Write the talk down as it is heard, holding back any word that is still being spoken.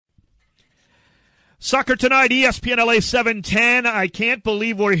Soccer Tonight, ESPN LA 710. I can't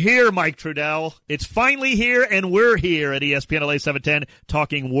believe we're here, Mike Trudell. It's finally here, and we're here at ESPN LA 710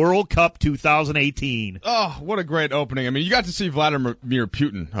 talking World Cup 2018. Oh, what a great opening. I mean, you got to see Vladimir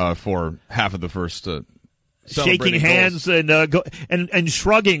Putin for half of the first shaking hands and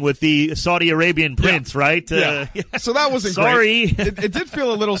shrugging with the Saudi Arabian prince, right? Yeah. So that wasn't Sorry. great. It did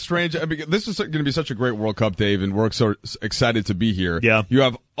feel a little strange. I mean, this is going to be such a great World Cup, Dave, and we're so excited to be here. Yeah. You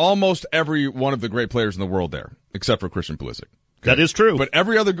have almost every one of the great players in the world there, except for Christian Pulisic. Okay. That is true. But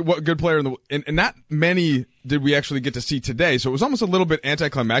every other good player in the and not many did we actually get to see today. So it was almost a little bit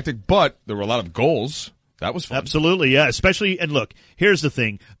anticlimactic, but there were a lot of goals. That was fun. Absolutely, yeah. Especially, and look, here's the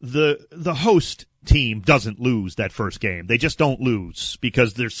thing: the host team doesn't lose that first game. They just don't lose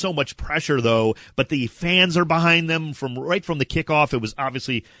because there's so much pressure, though. But the fans are behind them right from the kickoff. It was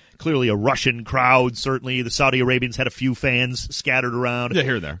obviously clearly a Russian crowd. Certainly, the Saudi Arabians had a few fans scattered around. Yeah,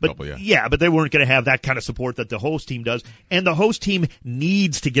 here and there, but, couple, yeah. Yeah, but they weren't going to have that kind of support that the host team does. And the host team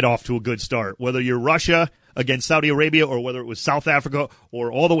needs to get off to a good start, whether you're Russia against Saudi Arabia or whether it was South Africa or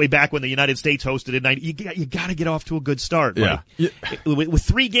all the way back when the United States hosted in 90. You got to get off to a good start. Yeah. With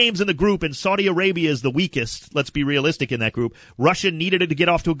 3 games in the group and Saudi Arabia is the weakest, let's be realistic in that group, Russia needed it to get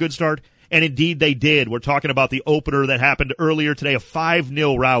off to a good start, and indeed they did. We're talking about the opener that happened earlier today, a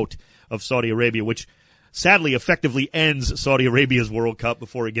 5-0 rout of Saudi Arabia, which sadly effectively ends Saudi Arabia's World Cup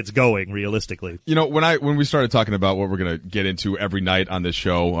before it gets going, realistically. You know, when we started talking about what we're going to get into every night on this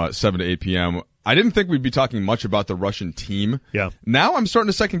show, 7 to 8 p.m., I didn't think we'd be talking much about the Russian team. Yeah. Now I'm starting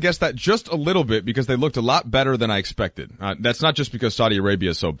to second guess that just a little bit because they looked a lot better than I expected. That's not just because Saudi Arabia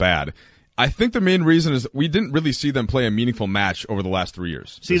is so bad. I think the main reason is that we didn't really see them play a meaningful match over the last 3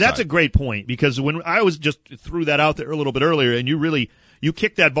 years. See, that's a great point because when I was just threw that out there a little bit earlier and you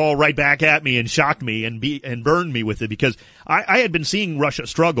kicked that ball right back at me and shocked me and burned me with it because I had been seeing Russia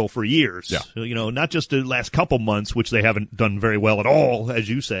struggle for years. Yeah. You know, not just the last couple months, which they haven't done very well at all, as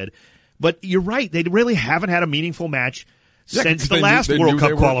you said. But you're right. They really haven't had a meaningful match since the last World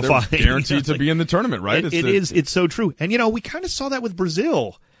Cup qualifying. They were guaranteed to be in the tournament, right? It's so true. And, you know, we kind of saw that with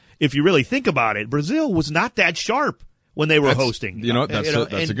Brazil. If you really think about it, Brazil was not that sharp when they were hosting. You know,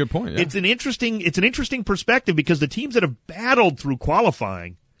 that's a good point. Yeah. It's an interesting perspective because the teams that have battled through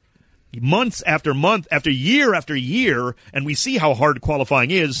qualifying months after month after year, and we see how hard qualifying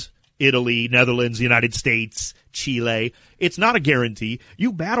is. Italy, Netherlands, United States, Chile. It's not a guarantee.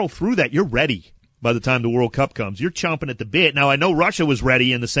 You battle through that. You're ready by the time the World Cup comes. You're chomping at the bit. Now, I know Russia was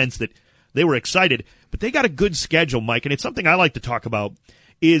ready in the sense that they were excited, but they got a good schedule, Mike, and it's something I like to talk about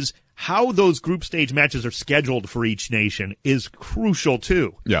is how those group stage matches are scheduled for each nation is crucial,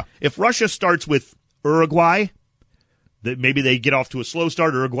 too. Yeah. If Russia starts with Uruguay, that maybe they get off to a slow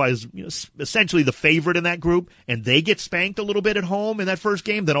start. Uruguay is essentially the favorite in that group, and they get spanked a little bit at home in that first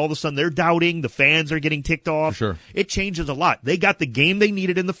game. Then all of a sudden they're doubting. The fans are getting ticked off. For sure. It changes a lot. They got the game they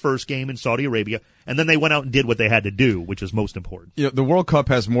needed in the first game in Saudi Arabia, and then they went out and did what they had to do, which is most important. You know, the World Cup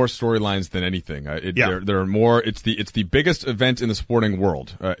has more storylines than anything. There are more. It's the biggest event in the sporting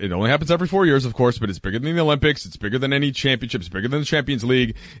world. It only happens every 4 years, of course, but it's bigger than the Olympics. It's bigger than any championship. It's bigger than the Champions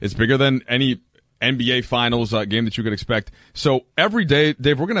League. It's bigger than any NBA Finals game that you could expect. So every day,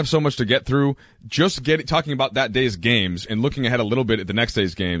 Dave, we're going to have so much to get through. Just talking about that day's games and looking ahead a little bit at the next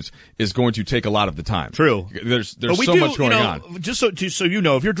day's games is going to take a lot of the time. True. There's so much going on. Just so you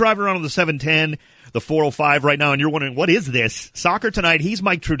know, if you're driving around on the 710, the 405 right now, and you're wondering, what is this? Soccer Tonight. He's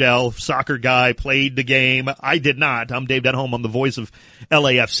Mike Trudell, soccer guy, played the game. I did not. I'm Dave Denholm. I'm the voice of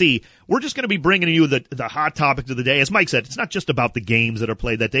LAFC. We're just going to be bringing you the hot topics of the day. As Mike said, it's not just about the games that are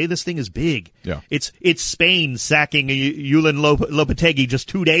played that day. This thing is big. Yeah. It's Spain sacking Julen Lopetegui just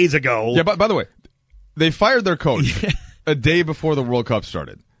 2 days ago. Yeah, but by the way, they fired their coach a day before the World Cup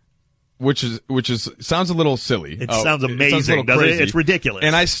started. Which sounds a little silly. It sounds amazing, doesn't it? It's ridiculous.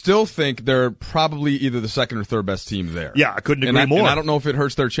 And I still think they're probably either the second or third best team there. Yeah, I couldn't agree more. And I don't know if it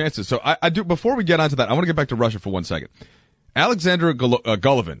hurts their chances. So I do. Before we get onto that, I want to get back to Russia for 1 second. Alexander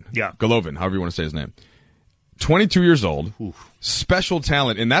Golovin. Yeah. Golovin, however you want to say his name. 22 years old. Oof. Special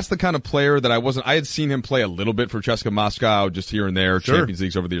talent. And that's the kind of player that I had seen him play a little bit for CSKA Moscow, just here and there, sure. Champions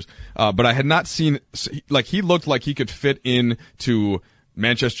Leagues over the years. But I had not seen, he looked like he could fit in to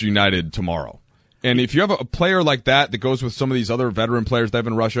Manchester United tomorrow. And if you have a player like that goes with some of these other veteran players that have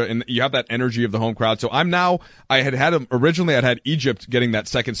in Russia, and you have that originally the home crowd. So originally I'd had Egypt getting that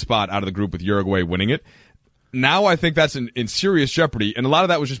second spot out of the group with Uruguay winning it. Now I think that's in serious jeopardy, and a lot of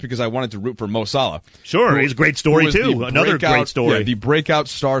that was just because I wanted to root for Mo Salah. Sure, he's a great story too. Another great story. Yeah, the breakout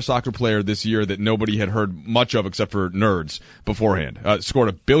star soccer player this year that nobody had heard much of except for nerds beforehand. Scored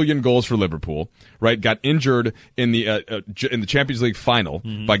 1 billion goals for Liverpool. Right, got injured in the Champions League final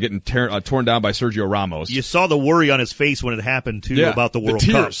by getting torn down by Sergio Ramos. You saw the worry on his face when it happened too about the World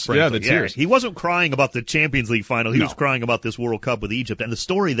Cup. The tears. He wasn't crying about the Champions League final. He was crying about this World Cup with Egypt and the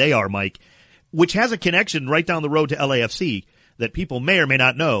story they are, Mike, which has a connection right down the road to LAFC that people may or may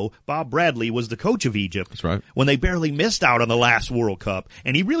not know. Bob Bradley was the coach of Egypt. That's right. When they barely missed out on the last World Cup,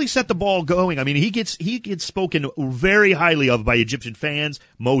 and he really set the ball going. I mean, he gets spoken very highly of by Egyptian fans.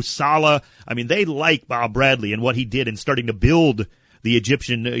 Mo Salah. I mean, they like Bob Bradley and what he did in starting to build the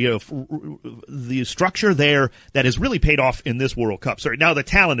Egyptian, the structure there that has really paid off in this World Cup. Sorry, now the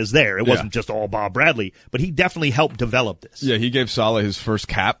talent is there. It wasn't just all Bob Bradley, but he definitely helped develop this. Yeah, he gave Salah his first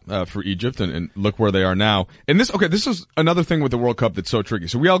cap for Egypt, and look where they are now. And this is another thing with the World Cup that's so tricky.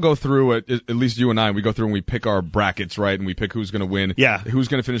 So we all go through it, at least you and I, we go through and we pick our brackets, right? And we pick who's going to win, who's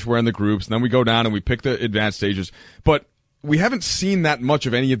going to finish where in the groups, and then we go down and we pick the advanced stages. But we haven't seen that much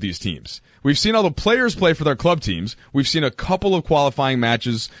of any of these teams. We've seen all the players play for their club teams. We've seen a couple of qualifying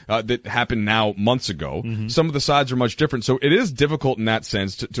matches that happened now months ago. Mm-hmm. Some of the sides are much different, so it is difficult in that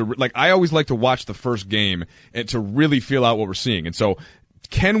sense to like. I always like to watch the first game and to really feel out what we're seeing. And so,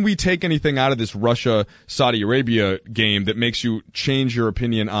 can we take anything out of this Russia-Saudi Arabia game that makes you change your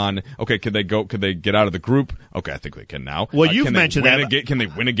opinion on, okay, could they get out of the group? Okay, I think they can now. Well, you've mentioned that. Can they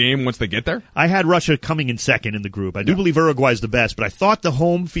win a game once they get there? I had Russia coming in second in the group. I do believe Uruguay's the best, but I thought the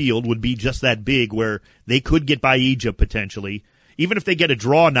home field would be just that big where they could get by Egypt potentially. Even if they get a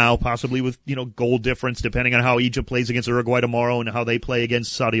draw now, possibly with, goal difference, depending on how Egypt plays against Uruguay tomorrow and how they play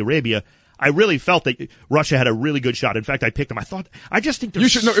against Saudi Arabia. I really felt that Russia had a really good shot. In fact, I picked them. I just think they're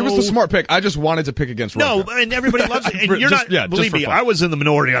it was the smart pick. I just wanted to pick against Russia. No, and everybody loves it. And believe me, I was in the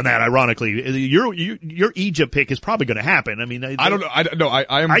minority on that, ironically. Your Egypt pick is probably going to happen. I mean, I don't know.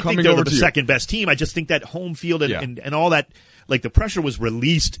 I am I coming think they're over the to second best team. I just think that home field and all that, like the pressure was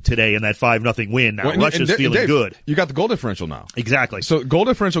released today in that 5-0 win. Now Russia's feeling good. You got the goal differential now. Exactly. So goal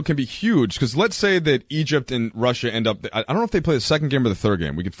differential can be huge because let's say that Egypt and Russia end up. I don't know if they play the second game or the third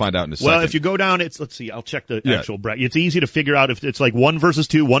game. We can find out in a second. Well, if you go down, let's see. I'll check the actual bracket. It's easy to figure out if it's like 1 versus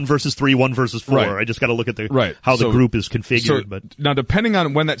 2, 1 versus 3, 1 versus 4. Right. I just got to look at how the group is configured. But now, depending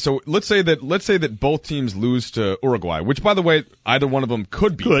on when that. So let's say that both teams lose to Uruguay, which by the way, either one of them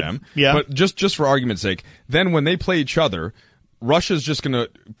could beat them. Yeah. But just for argument's sake, then when they play each other, Russia's just going to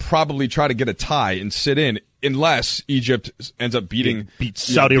probably try to get a tie and sit in unless Egypt ends up beats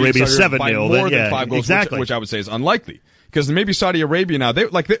Saudi Arabia 7-0 by more than 5 goals, which I would say is unlikely. Because maybe Saudi Arabia now,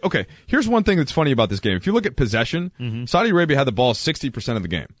 okay, here's one thing that's funny about this game. If you look at possession, Saudi Arabia had the ball 60% of the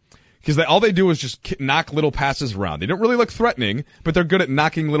game. Because all they do is just knock little passes around. They don't really look threatening, but they're good at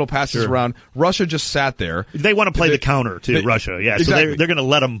knocking little passes around. Russia just sat there. They want to play the counter to Russia, Exactly. So they're going to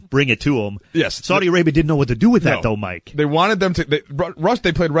let them bring it to them. Yes. Saudi Arabia didn't know what to do with that, though, Mike. They wanted them to.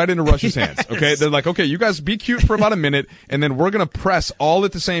 They played right into Russia's hands. Okay, they're like, okay, you guys be cute for about a minute, and then we're going to press all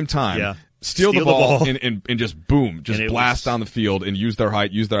at the same time. Yeah. Steal the ball and just boom, just blast down the field and use their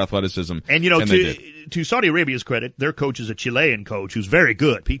height, use their athleticism. And to Saudi Arabia's credit, their coach is a Chilean coach who's very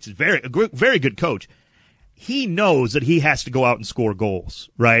good. Pete's a very good coach. He knows that he has to go out and score goals,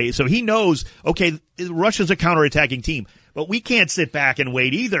 right? So he knows, okay, Russia's a counterattacking team, but we can't sit back and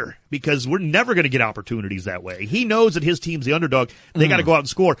wait either because we're never going to get opportunities that way. He knows that his team's the underdog. They got to go out and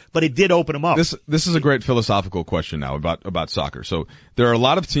score, but it did open them up. This is a great philosophical question now about soccer. So there are a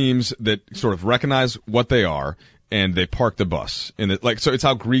lot of teams that sort of recognize what they are and they park the bus. So it's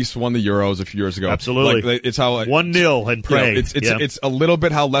how Greece won the Euros a few years ago. Absolutely. It's how 1-0 and pray. It's a little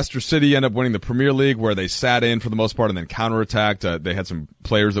bit how Leicester City ended up winning the Premier League, where they sat in for the most part and then counterattacked. They had some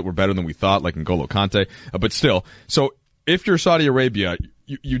players that were better than we thought, like N'Golo Kante. But still, so if you're Saudi Arabia,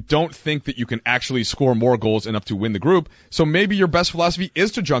 you don't think that you can actually score more goals enough to win the group. So maybe your best philosophy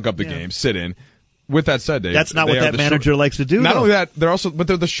is to junk up the game, sit in. With that said, Dave, that's not what that manager likes to do. Not only that, they're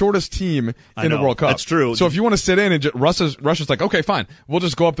the shortest team in the World Cup. That's true. So if you want to sit in and Russia's like, okay, fine, we'll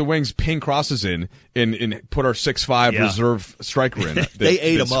just go up the wings, ping crosses in, and put our 6'5" reserve striker in. They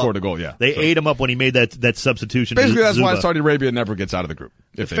ate him scored up. A goal. Yeah, they ate him up when he made that substitution. Basically, that's why Saudi Arabia never gets out of the group.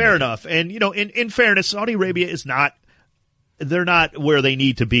 Fair enough. And in fairness, Saudi Arabia is not. They're not where they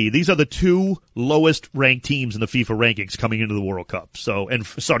need to be. These are the 2 lowest ranked teams in the FIFA rankings coming into the World Cup. So, and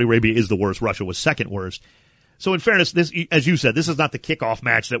Saudi Arabia is the worst. Russia was second worst. So in fairness, this, as you said, this is not the kickoff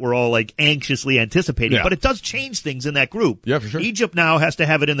match that we're all like anxiously anticipating, but it does change things in that group. Yeah, for sure. Egypt now has to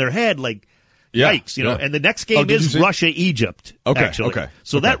have it in their head, like, Yikes, you know. And the next game is Russia-Egypt, actually. Okay.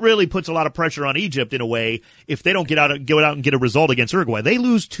 So that really puts a lot of pressure on Egypt in a way. If they don't go out and get a result against Uruguay, they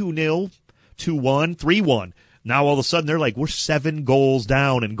lose 2-0, 2-1, 3-1. Now all of a sudden they're like, we're 7 goals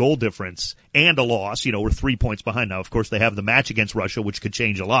down in goal difference and a loss. You know, we're 3 points behind now. Of course, they have the match against Russia, which could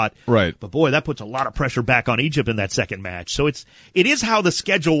change a lot. Right. But boy, that puts a lot of pressure back on Egypt in that second match. So it is how the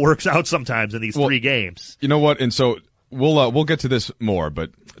schedule works out sometimes in these 3 games. You know what? And so we'll get to this more, but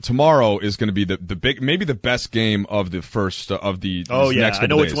tomorrow is going to be the big, maybe the best game of the first of the. Oh yeah, next I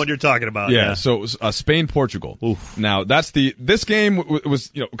know days. which one you're talking about. Yeah. So Spain, Portugal. Oof. Now this game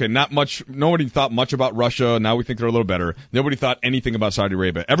was not much. Nobody thought much about Russia. Now we think they're a little better. Nobody thought anything about Saudi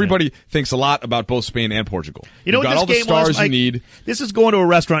Arabia. Everybody thinks a lot about both Spain and Portugal. You know You've what got this all the game stars was? you need. This is going to a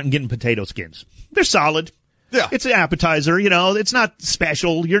restaurant and getting potato skins. They're solid. Yeah. It's an appetizer, you know, it's not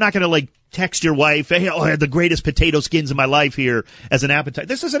special. You're not going to text your wife, hey, I had the greatest potato skins in my life here as an appetizer.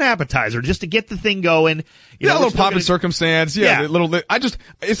 This is an appetizer just to get the thing going. A little pop and circumstance. Yeah.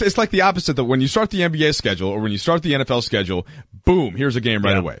 It's like the opposite though. When you start the NBA schedule or when you start the NFL schedule, boom, here's a game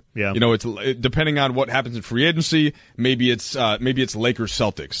right away. Yeah. You know, it's depending on what happens in free agency, maybe it's Lakers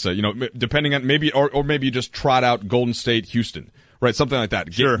Celtics, depending on maybe you just trot out Golden State Houston. Right, something like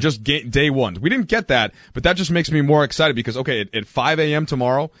that. Sure. Day one. We didn't get that, but that just makes me more excited because, at 5 a.m.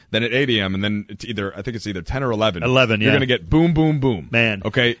 tomorrow, then at 8 a.m., and then it's either 10 or 11. 11, yeah. You're going to get boom, boom, boom. Man.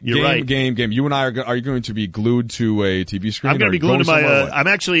 Okay? You're right. Game. You and I are you going to be glued to a TV screen? I'm going to be glued to my, I'm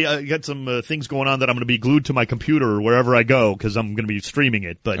actually, got some things going on that I'm going to be glued to my computer wherever I go because I'm going to be streaming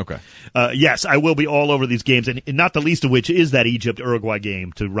it. But, yes, I will be all over these games, and not the least of which is that Egypt-Uruguay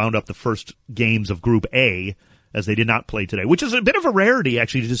game to round up the first games of Group A, as they did not play today, which is a bit of a rarity,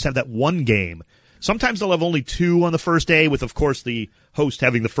 actually, to just have that one game. Sometimes they'll have only 2 on the first day, with, of course, the host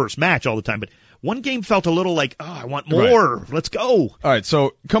having the first match all the time. But one game felt a little like, I want more. Right. Let's go. All right,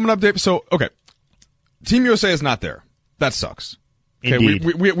 so coming up, Dave. So, Team USA is not there. That sucks. Okay, Indeed.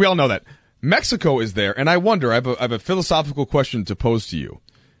 we all know that. Mexico is there, and I wonder, I have a philosophical question to pose to you.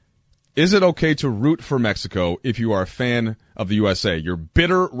 Is it okay to root for Mexico if you are a fan of the USA, your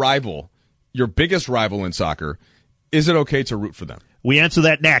bitter rival? Your biggest rival in soccer, is it okay to root for them? We answer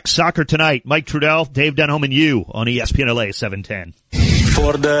that next. Soccer Tonight. Mike Trudell, Dave Denholm, and you on ESPN LA 710.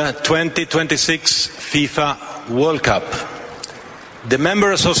 For the 2026 FIFA World Cup, the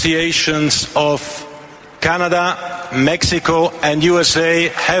member associations of Canada, Mexico, and USA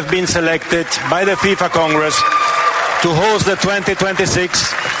have been selected by the FIFA Congress to host the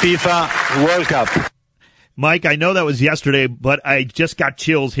 2026 FIFA World Cup. Mike, I know that was yesterday, but I just got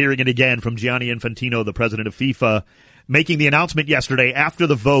chills hearing it again from Gianni Infantino, the president of FIFA, making the announcement yesterday after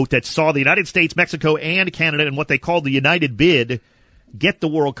the vote that saw the United States, Mexico, and Canada in what they called the United Bid get the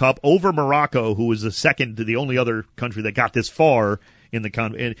World Cup over Morocco, who was the only other country that got this far in the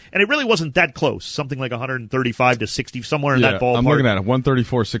and it really wasn't that close, something like 135 to 60, somewhere in that ballpark. I'm looking at it,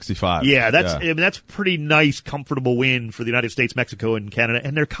 134-65. Yeah, that's a pretty nice, comfortable win for the United States, Mexico, and Canada,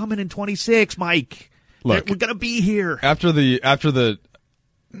 and they're coming in 26, Mike. Look, we're going to be here. After the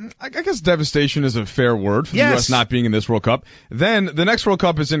I guess devastation is a fair word for the U.S. not being in this World Cup. Then the next World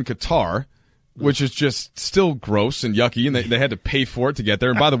Cup is in Qatar, which is just still gross and yucky, and they had to pay for it to get there.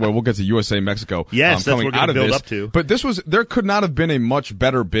 And by the way, we'll get to USA, Mexico. Yes, that's what we're going to build up to. But there could not have been a much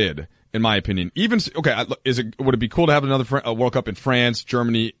better bid, in my opinion. Would it be cool to have another World Cup in France,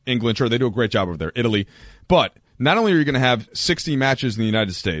 Germany, England? Sure, they do a great job over there. Italy, but not only are you going to have 60 matches in the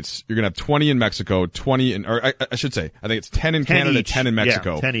United States, you're going to have 20 in Mexico, 20 in, or I should say, I think it's 10 in Canada, each. 10 in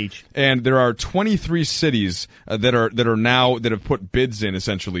Mexico. Yeah, 10 each. And there are 23 cities that have put bids in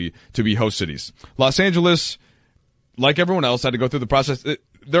essentially to be host cities. Los Angeles, like everyone else, had to go through the process.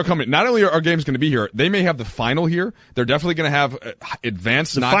 They're coming. Not only are our games going to be here, they may have the final here. They're definitely going to have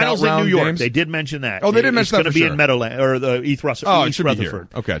advanced knockout round games. The finals in New York. They did mention that. Oh, they did mention that for sure. It's going to be in Meadowland or the East Rutherford. Oh, it should be here.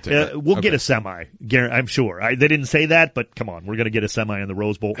 Okay, we'll get a semi. I'm sure. They didn't say that, but come on, we're going to get a semi in the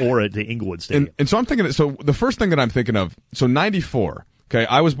Rose Bowl or at the Inglewood Stadium. And so I'm thinking. So the first thing that I'm thinking of. So 94. Okay,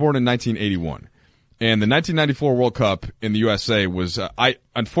 I was born in 1981. And the 1994 World Cup in the USA was, I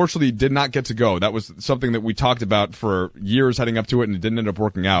unfortunately did not get to go. That was something that we talked about for years heading up to it, and it didn't end up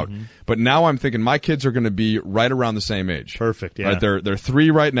working out. Mm-hmm. But now I'm thinking my kids are going to be right around the same age. Perfect, yeah. Right, they're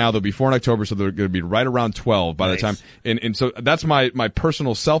 3 right now. They'll be 4 in October, so they're going to be right around 12 by the time. And so that's my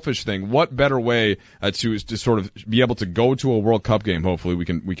personal selfish thing. What better way to sort of be able to go to a World Cup game? Hopefully we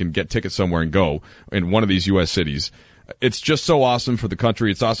can get tickets somewhere and go in one of these U.S. cities. It's just so awesome for the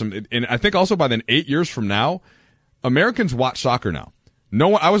country. It's awesome. And I think also by then 8 years from now, Americans watch soccer now. No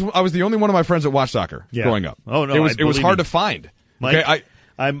one, I was the only one of my friends that watched soccer growing up. Oh no, it was hard to find. Mike, okay,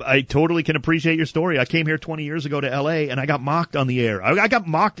 I totally can appreciate your story. I came here 20 years ago to L.A. and I got mocked on the air. I got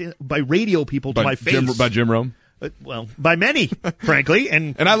mocked by radio people to my face. By Jim Rome? Well, by many, frankly.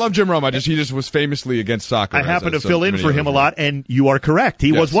 And I love Jim Rome. He just was famously against soccer. I happen to fill in for him a lot, and you are correct.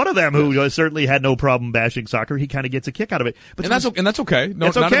 He was one of them who certainly had no problem bashing soccer. He kind of gets a kick out of it. But that's okay. No,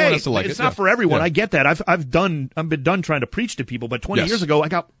 it's okay. Not everyone has to like it's not for everyone. I get that. I've been done trying to preach to people, but 20 years ago I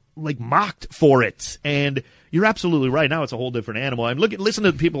got mocked for it. And you're absolutely right. Now it's a whole different animal. I'm listen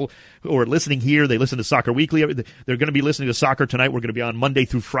to the people who are listening here. They listen to Soccer Weekly. They're going to be listening to soccer tonight. We're going to be on Monday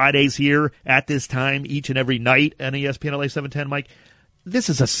through Fridays here at this time each and every night on ESPN LA 710. Mike, this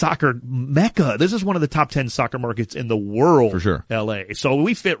is a soccer mecca. This is one of the top 10 soccer markets in the world. For sure. LA. So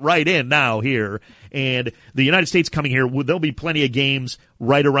we fit right in now here. And the United States coming here, there'll be plenty of games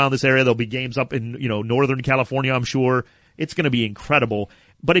right around this area. There'll be games up in, Northern California, I'm sure. It's going to be incredible.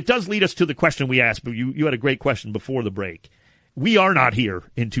 But it does lead us to the question we asked. But you had a great question before the break. We are not here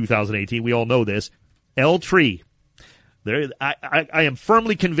in 2018. We all know this. El Tri. I am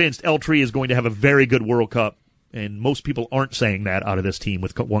firmly convinced El Tri is going to have a very good World Cup. And most people aren't saying that out of this team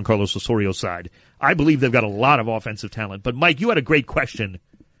with Juan Carlos Osorio's side. I believe they've got a lot of offensive talent. But, Mike, you had a great question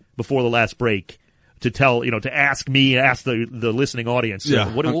before the last break to ask me, ask the listening audience. Yeah.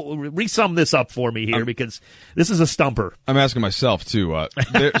 Resum this up for me here because this is a stumper. I'm asking myself, too.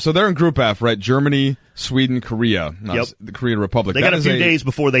 So they're in Group F, right? Germany, Sweden, Korea. The Korean Republic. They got a few days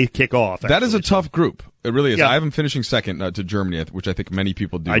before they kick off. That is a tough group. It really is. Yeah. I have them finishing second to Germany, which I think many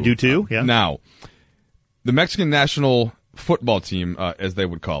people do. I do, too. Yeah. Now, the Mexican national football team, as they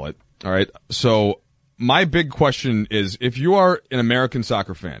would call it, all right? So my big question is, if you are an American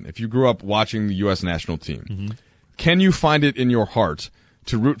soccer fan, if you grew up watching the U.S. national team, can you find it in your heart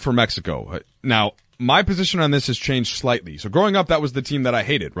to root for Mexico? Now, my position on this has changed slightly. So growing up, that was the team that I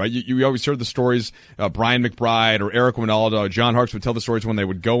hated, right? You always heard the stories, Brian McBride or Eric Winalda, John Harkes would tell the stories when they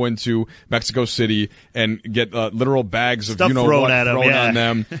would go into Mexico City and get literal bags of stuff thrown on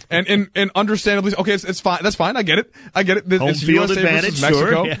them. And understandably, okay, it's fine. That's fine. I get it. Home it's field USA advantage, versus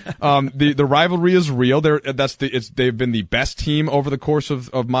Mexico. Sure. Yeah. The rivalry is real. They've been the best team over the course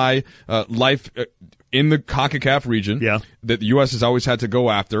of my life. In the CONCACAF region that the U.S. has always had to go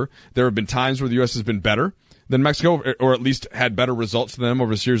after. There have been times where the U.S. has been better than Mexico, or at least had better results than them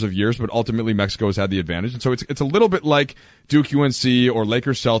over a series of years, but ultimately Mexico has had the advantage. And so it's a little bit like Duke UNC or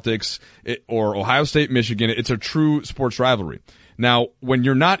Lakers Celtics or Ohio State Michigan. It's a true sports rivalry. Now, when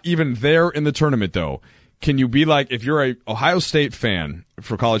you're not even there in the tournament, though, can you be like, if you're a Ohio State fan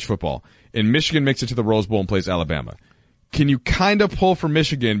for college football and Michigan makes it to the Rose Bowl and plays Alabama, can you kind of pull for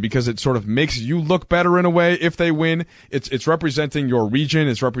Michigan because it sort of makes you look better in a way if they win? It's representing your region.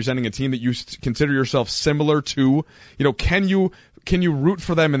 It's representing a team that you consider yourself similar to. Can you root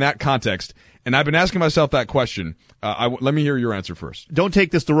for them in that context? And I've been asking myself that question. Let me hear your answer first. Don't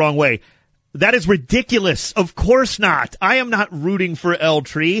take this the wrong way. That is ridiculous. Of course not. I am not rooting for El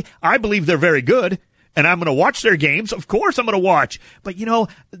Tri. I believe they're very good. And I'm going to watch their games. Of course I'm going to watch. But,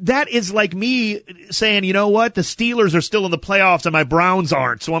 that is like me saying, you know what? The Steelers are still in the playoffs and my Browns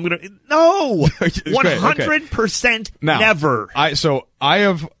aren't. So I'm going to – no. 100% never. I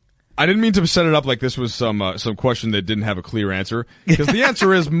didn't mean to set it up like this was some question that didn't have a clear answer because the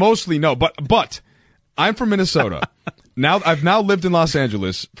answer is mostly no. But I'm from Minnesota. I've lived in Los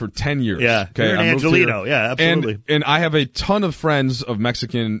Angeles for 10 years. Yeah, okay, you're an Angelino. Yeah, absolutely. And I have a ton of friends of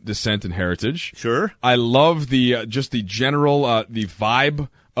Mexican descent and heritage. Sure. I love the general the vibe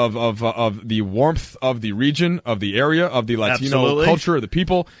of the warmth of the region, of the area, of the Latino culture, of the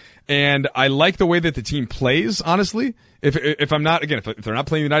people, and I like the way that the team plays. Honestly, if they're not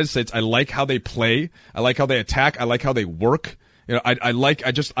playing the United States, I like how they play. I like how they attack. I like how they work. I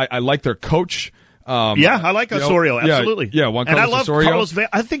like their coach. I like Osorio, absolutely. Yeah, Juan Carlos and I love Osorio. Carlos.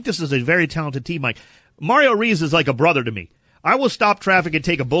 I think this is a very talented team, Mike. Mario Ruiz is like a brother to me. I will stop traffic and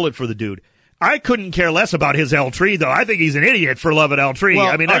take a bullet for the dude. I couldn't care less about his El Tri, though. I think he's an idiot for loving El Tri.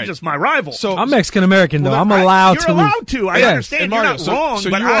 Well, that's just my rival. So I'm Mexican-American, though. I'm allowed to. You're allowed to. I understand. Mario, you're not wrong.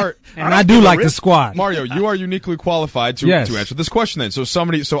 So but you are, I do like the squad. Mario, you are uniquely qualified to answer this question then.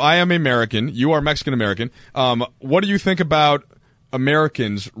 So I am American. You are Mexican-American. What do you think about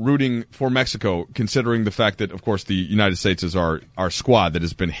Americans rooting for Mexico, considering the fact that, of course, the United States is our squad that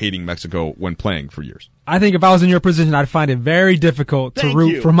has been hating Mexico when playing for years? I think if I was in your position, I'd find it very difficult to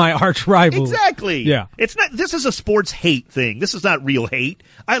root for my arch rival. Exactly. Yeah. It's not. This is a sports hate thing. This is not real hate.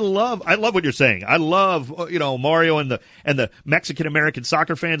 I love what you're saying. I love Mario and the Mexican American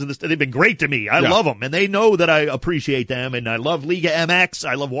soccer fans. They've been great to me. I love them, and they know that I appreciate them. And I love Liga MX.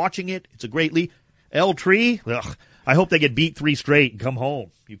 I love watching it. It's a great league. El Tri. Ugh. I hope they get beat 3 straight and come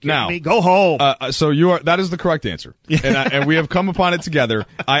home. You kidding me? Go home. So that is the correct answer. And we have come upon it together.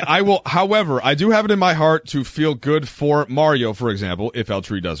 I will, however, I do have it in my heart to feel good for Mario, for example, if El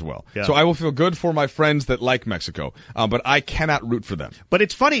Tri does well. Yeah. So I will feel good for my friends that like Mexico, but I cannot root for them. But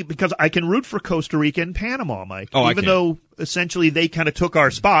it's funny because I can root for Costa Rica and Panama, Mike. Even though essentially they kind of took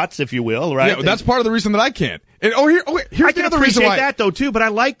our spots, if you will, right? Yeah, that's part of the reason that I can't. And, here's the other reason why. I can appreciate that though too, but I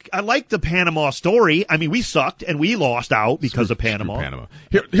like the Panama story. I mean, we sucked and we lost out because of Panama.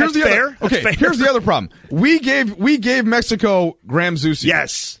 Here's the other problem. We gave Mexico Graham Zusi.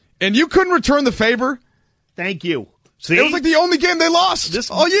 Yes. And you couldn't return the favor? Thank you. See? It was like the only game they lost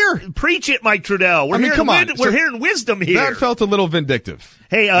all year. Preach it, Mike Trudell. We're hearing wisdom here. That felt a little vindictive.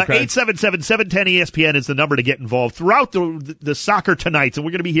 Hey, 877-710-ESPN is the number to get involved throughout the soccer tonights, and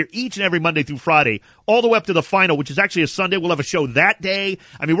we're going to be here each and every Monday through Friday, all the way up to the final, which is actually a Sunday. We'll have a show that day.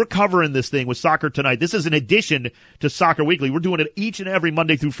 I mean, we're covering this thing with Soccer Tonight. This is an addition to Soccer Weekly. We're doing it each and every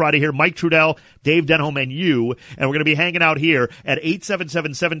Monday through Friday here. Mike Trudell, Dave Denholm, and you, and we're going to be hanging out here at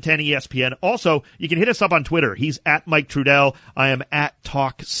 877-710-ESPN. Also, you can hit us up on Twitter. He's at Mike Trudell. I am at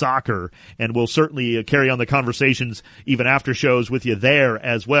Talk Soccer, and we'll certainly carry on the conversations even after shows with you there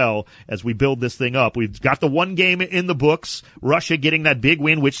as well as we build this thing up. We've got the one game in the books, Russia getting that big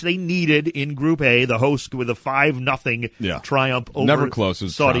win, which they needed in Group A, the host with a 5-0 triumph over Never close.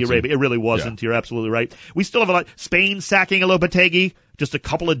 Saudi Arabia. It really wasn't. Yeah. You're absolutely right. We still have a lot. Spain sacking Lopetegui just a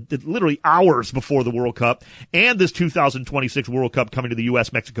couple of literally hours before the World Cup, and this 2026 World Cup coming to the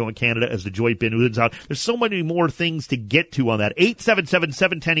U.S., Mexico, and Canada as the joint bid wins out. There's so many more things to get to on that.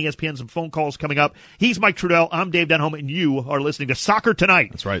 877-710-ESPN, some phone calls coming up. He's Mike Trudell. I'm Dave Denholm, and you are listening to Soccer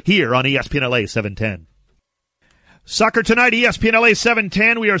Tonight. That's right. Here on ESPN LA 710. Soccer Tonight, ESPN LA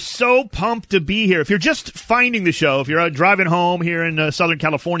 710. We are so pumped to be here. If you're just finding the show, if you're driving home here in Southern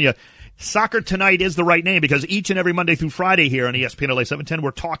California, Soccer Tonight is the right name because each and every Monday through Friday here on ESPN LA 710, we're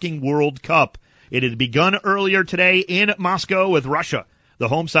talking World Cup. It had begun earlier today in Moscow with Russia, the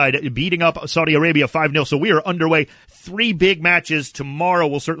home side, beating up Saudi Arabia 5-0. So we are underway. 3 big matches tomorrow.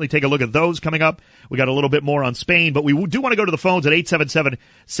 We'll certainly take a look at those coming up. We got a little bit more on Spain, but we do want to go to the phones at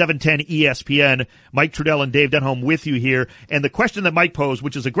 877-710-ESPN. Mike Trudell and Dave Denholm with you here. And the question that Mike posed,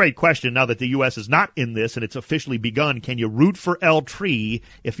 which is a great question now that the U.S. is not in this and it's officially begun, can you root for El Tri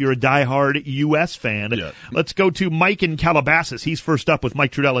if you're a diehard U.S. fan? Yeah. Let's go to Mike in Calabasas. He's first up with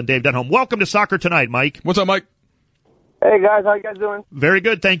Mike Trudell and Dave Denholm. Welcome to Soccer Tonight, Mike. What's up, Mike? Hey, guys. How you guys doing? Very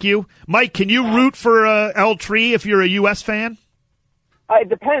good, thank you. Mike, can you root for El Tri if you're a U.S. fan? It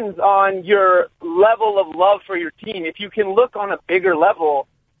depends on your level of love for your team. If you can look on a bigger level,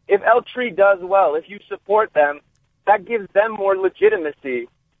 if El Tri does well, if you support them, that gives them more legitimacy,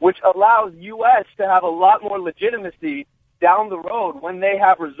 which allows U.S. to have a lot more legitimacy down the road when they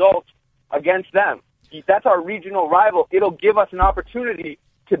have results against them. That's our regional rival. It'll give us an opportunity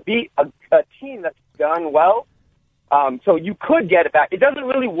to beat a team that's done well. So you could get it back. It doesn't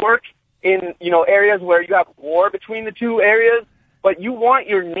really work in, areas where you have war between the two areas, but you want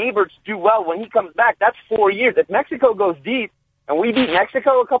your neighbor to do well when he comes back. That's 4 years. If Mexico goes deep and we beat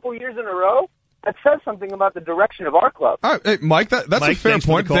Mexico a couple years in a row, that says something about the direction of our club. All right, hey, Mike, that's Mike, a fair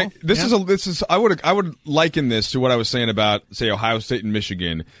point. I would liken this to what I was saying about, say, Ohio State and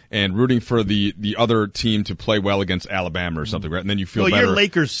Michigan, and rooting for the other team to play well against Alabama or something, right? And then you feel better. Your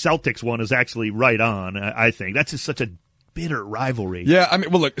Lakers Celtics one is actually right on. I think that's just such a bitter rivalry. Yeah, I mean,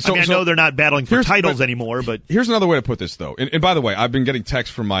 well, look. I know they're not battling for titles anymore, but here's another way to put this, though. And by the way, I've been getting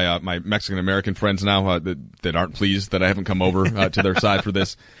texts from my my Mexican American friends now that aren't pleased that I haven't come over to their side for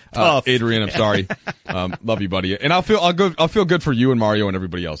this. Adrian, I'm sorry. Love you, buddy. And I'll feel good for you and Mario and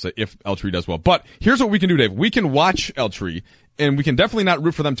everybody else if El Tri does well. But here's what we can do, Dave. We can watch El Tri, and we can definitely not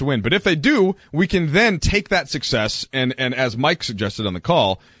root for them to win. But if they do, we can then take that success and as Mike suggested on the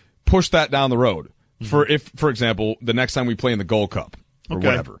call, push that down the road. For example, the next time we play in the Gold Cup or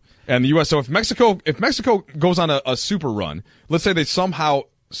whatever, and the U.S. So if Mexico goes on a super run, let's say they somehow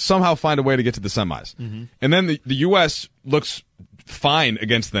find a way to get to the semis, and then the U.S. looks fine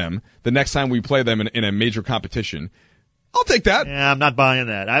against them the next time we play them in a major competition, I'll take that. Yeah, I'm not buying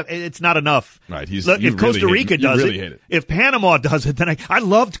that. It's not enough. Right. If Costa Rica does it, if Panama does it, then I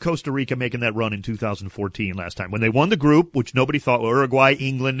loved Costa Rica making that run in 2014 last time when they won the group, which nobody thought. Uruguay,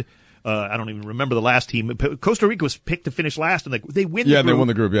 England. I don't even remember the last team. Costa Rica was picked to finish last, and they win. Yeah, they won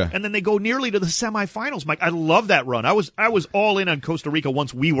the group. Yeah, and then they go nearly to the semifinals. Mike, I love that run. I was all in on Costa Rica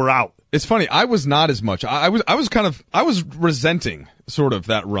once we were out. It's funny. I was not as much. I was resenting sort of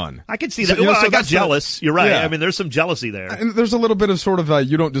that run. I could see that. So I got jealous. You're right. Yeah. I mean, there's some jealousy there, and there's a little bit of sort of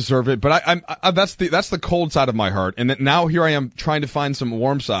you don't deserve it. But that's the cold side of my heart. And then now here I am trying to find some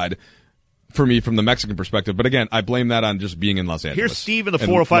warm side. for me from the Mexican perspective. But again, I blame that on just being in Los Angeles. Here's Steve in the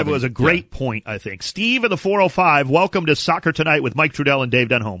 405. It was a great point, I think. Steve in the 405, welcome to Soccer Tonight with Mike Trudell and Dave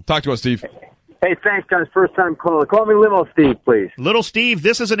Denholm. Talk to us, Steve. Hey, thanks, guys. First time caller. Call me Limo Steve, please. Little Steve,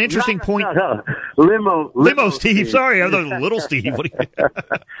 this is an interesting point. No. Limo Steve. Sorry, I thought Little Steve.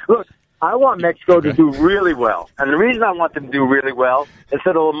 Look, I want Mexico to do really well. And the reason I want them to do really well is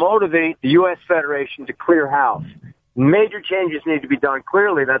that it will motivate the U.S. Federation to clear house. Major changes need to be done.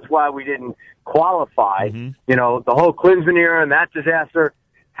 Clearly, that's why we didn't qualify. Mm-hmm. You know, the whole Klinsmann era and that disaster,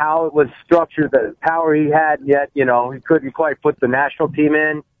 how it was structured, the power he had, yet, you know, he couldn't quite put the national team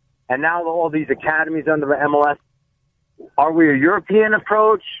in. And now all these academies under the MLS, are we a European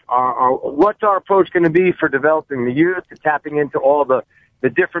approach? What's our approach going to be for developing the youth, to tapping into all the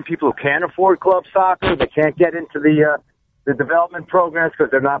different people who can't afford club soccer, that can't get into the development programs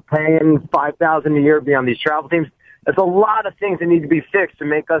because they're not paying $5,000 a year to be on these travel teams? There's a lot of things that need to be fixed to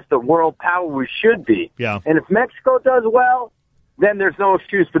make us the world power we should be. Yeah. And if Mexico does well, then there's no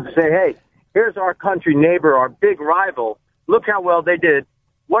excuse but to say, hey, here's our country neighbor, our big rival. Look how well they did.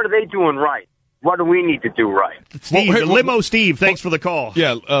 What are they doing right? What do we need to do right? Steve, Limo Steve, thanks for the call.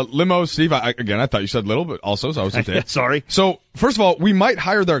 Yeah, Limo Steve, I thought you said little, but also, so I was saying. Sorry. So, first of all, we might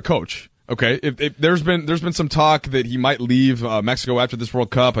hire their coach. Okay, if there's been some talk that he might leave Mexico after this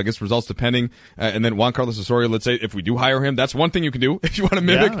World Cup, I guess results depending, and then Juan Carlos Osorio, let's say, if we do hire him, that's one thing you can do if you want to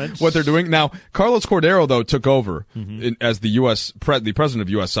mimic what they're doing. Now, Carlos Cordero, though, took over as the the president of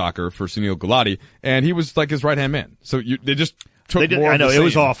U.S. Soccer for Sunil Gulati, and he was like his right-hand man. So they just took more. I know, of the it same,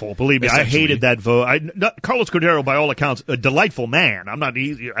 was awful. Believe me, I hated that vote. Carlos Cordero, by all accounts, a delightful man.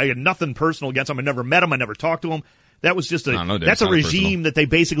 I had nothing personal against him. I never met him. I never talked to him. That was just that's a regime that they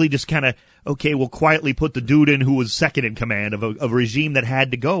basically just kind of, okay, we'll quietly put the dude in who was second in command of a regime that had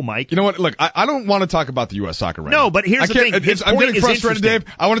to go, Mike. You know what? Look, I don't want to talk about the U.S. soccer right now. No, but here's the thing. I'm getting frustrated, Dave.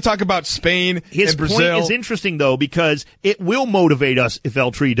 I want to talk about Spain and Brazil. His point is interesting, though, because it will motivate us if El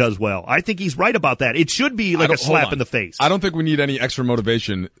Tri does well. I think he's right about that. It should be like a slap in the face. I don't think we need any extra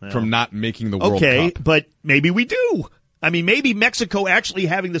motivation from not making the World Cup. Okay, but maybe we do. I mean, maybe Mexico actually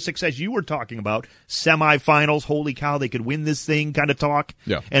having the success you were talking about, semifinals, holy cow, they could win this thing kind of talk.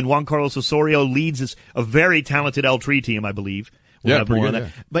 Yeah. And Juan Carlos Osorio leads a very talented El Tri team, I believe. We'll have more on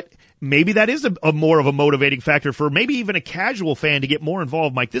that. But maybe that is a more of a motivating factor for maybe even a casual fan to get more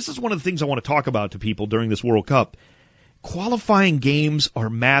involved, Mike. This is one of the things I want to talk about to people during this World Cup. Qualifying games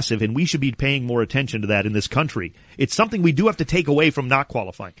are massive, and we should be paying more attention to that in this country. It's something we do have to take away from not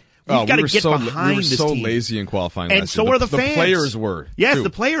qualifying. We've got to get behind this team. We were so lazy in qualifying and last so year. are the fans. The players were. Yes, too. the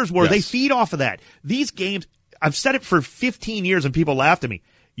players were. Yes. They feed off of that. These games, I've said it for 15 years and people laughed at me.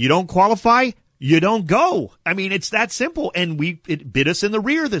 You don't qualify, you don't go. I mean, it's that simple, and it bit us in the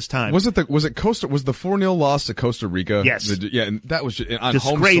rear this time. Was it the 4-0 loss to Costa Rica? Yes. And that was on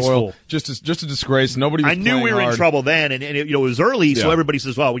disgraceful. Home soil. Just a disgrace. Nobody was I knew we were hard. in trouble then, and it was early, so everybody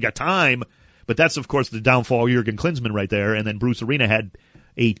says, well, we got time. But that's, of course, the downfall of Jurgen Klinsmann right there, and then Bruce Arena had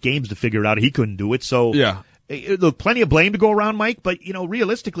 8 games to figure it out. He couldn't do it. So, look, plenty of blame to go around, Mike, but,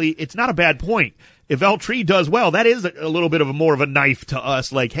 realistically, it's not a bad point. If El Tri does well, that is a little bit of more of a knife to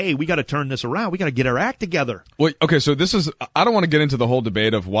us. Like, hey, we got to turn this around. We got to get our act together. Well, okay, so I don't want to get into the whole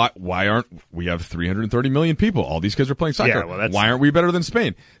debate of why aren't we have 330 million people? All these kids are playing soccer. Yeah, why aren't we better than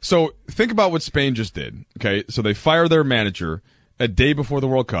Spain? So think about what Spain just did. Okay, so they fire their manager a day before the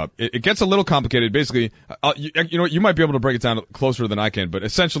World Cup. It gets a little complicated. Basically, you might be able to break it down closer than I can, but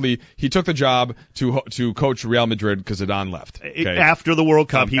essentially, he took the job to coach Real Madrid because Zidane left. Okay? After the World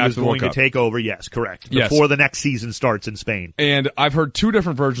Cup, he was going to take over. Yes, correct. Before the next season starts in Spain. And I've heard 2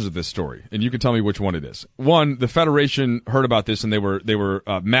 different versions of this story, and you can tell me which one it is. One, the Federation heard about this and they were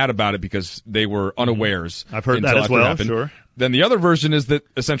mad about it because they were unawares. I've heard that as well. Sure. Then the other version is that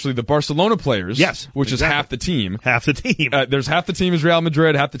essentially the Barcelona players, which is half the team. Half the team. There's half the team is Real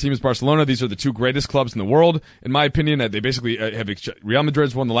Madrid, half the team is Barcelona. These are the 2 greatest clubs in the world. In my opinion, they basically have Real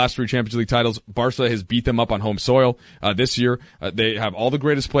Madrid's won the last 3 Champions League titles. Barca has beat them up on home soil this year. They have all the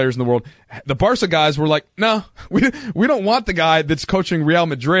greatest players in the world. The Barca guys were like, no, we don't want the guy that's coaching Real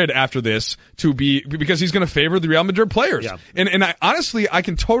Madrid after this to be, because he's going to favor the Real Madrid players. Yeah. And I honestly, I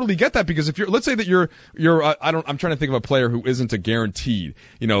can totally get that, because if let's say that I'm trying to think of a player who isn't a guaranteed,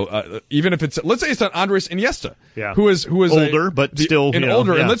 even if let's say it's not Andres Iniesta, who is older, but still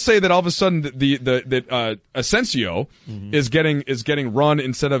older. And let's say that all of a sudden that Asensio is getting run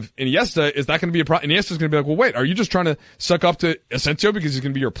instead of Iniesta. Is that going to be a problem? Iniesta's going to be like, well, wait, are you just trying to suck up to Asensio because he's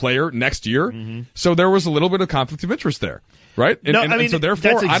going to be your player next year? So there was a little bit of conflict of interest there, right? And so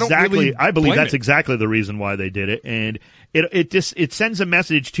therefore, I believe that's exactly the reason why they did it, and it sends a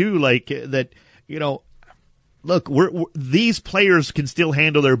message too, like that, look, these players can still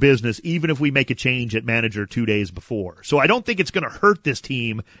handle their business even if we make a change at manager 2 days before. So I don't think it's going to hurt this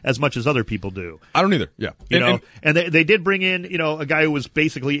team as much as other people do. I don't either. Yeah. And they did bring in, a guy who was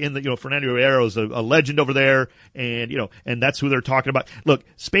basically in the, Fernando Hierro is a legend over there, and, and that's who they're talking about. Look,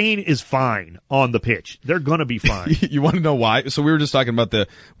 Spain is fine on the pitch. They're going to be fine. You want to know why? So we were just talking about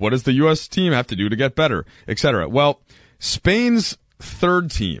what does the U.S. team have to do to get better, et cetera. Well, Spain's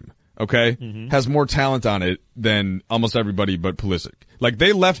third team, okay, has more talent on it than almost everybody but Pulisic. Like,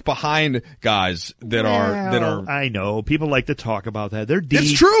 they left behind guys that are. I know people like to talk about that. They're deep.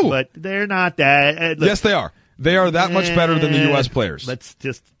 It's true, but they're not that. Yes, they are. They are that much better than the U.S. players.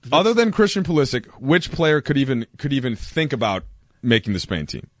 Other than Christian Pulisic, which player could even think about making the Spain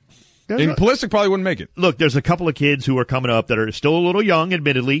team? Pulisic probably wouldn't make it. Look, there's a couple of kids who are coming up that are still a little young.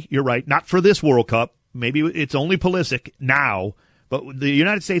 Admittedly, you're right. Not for this World Cup. Maybe it's only Pulisic now. But the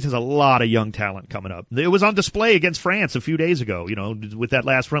United States has a lot of young talent coming up. It was on display against France a few days ago, with that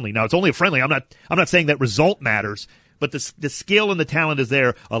last friendly. Now, it's only a friendly. I'm not saying that result matters, but the skill and the talent is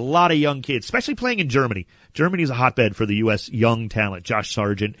there. A lot of young kids, especially playing in Germany. Germany's a hotbed for the U.S. young talent. Josh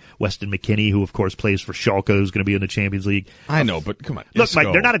Sargent, Weston McKennie, who, of course, plays for Schalke, who's going to be in the Champions League. I know, but come on. Look, Isco,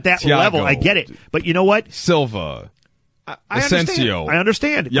 Mike, they're not at that Thiago, level. I get it. But you know what? Silva, Asensio. I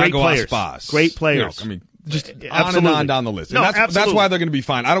understand. Great players. Aspas. Great players. Just on and on down the list. And that's why they're going to be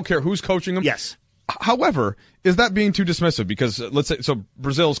fine. I don't care who's coaching them. Yes. However, is that being too dismissive? Because let's say,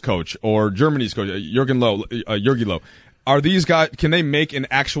 Brazil's coach or Germany's coach, Jurgen Low, are these guys, can they make an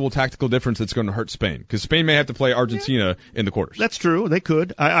actual tactical difference that's going to hurt Spain? Because Spain may have to play Argentina in the quarters. That's true. They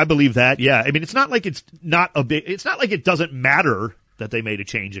could. I believe that. Yeah. I mean, it's not like it's not like it doesn't matter that they made a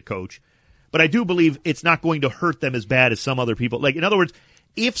change at coach, but I do believe it's not going to hurt them as bad as some other people. Like, in other words,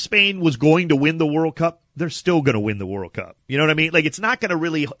 if Spain was going to win the World Cup, they're still going to win the World Cup. You know what I mean? Like, it's not going to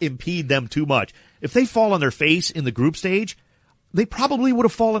really impede them too much. If they fall on their face in the group stage, they probably would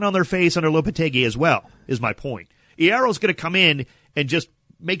have fallen on their face under Lopetegui as well, is my point. Hierro's going to come in and just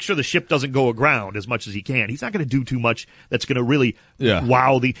make sure the ship doesn't go aground as much as he can. He's not going to do too much that's going to really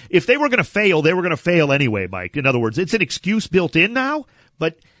wow the... If they were going to fail, they were going to fail anyway, Mike. In other words, it's an excuse built in now,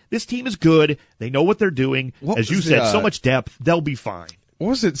 but this team is good. They know what they're doing. As you said, so much depth. They'll be fine. What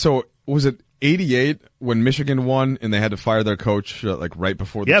was it? So was it 88 when Michigan won and they had to fire their coach right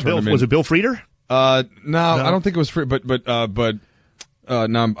before the tournament? Was it Bill Frieder? No, I don't think it was Frieder. But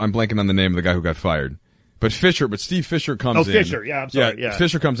now I'm blanking on the name of the guy who got fired. But Steve Fisher comes in. Oh, Fisher. Yeah, I'm sorry. Yeah.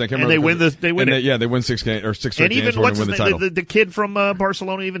 Fisher comes in. And they win it. They win 6 games or 6 straight games. And even win the title. The kid from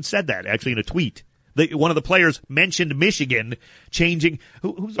Barcelona even said that actually in a tweet. One of the players mentioned Michigan changing.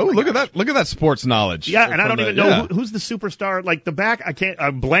 Look at that! Look at that sports knowledge. Yeah, and I don't even know who's the superstar. Like the back,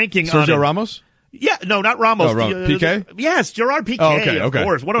 I'm blanking on Sergio Ramos. Yeah, no, not Ramos. Piqué? Yes, Gerard Piqué. Oh, okay. Of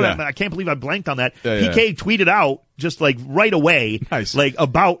course. I can't believe I blanked on that. Piqué tweeted out just right away,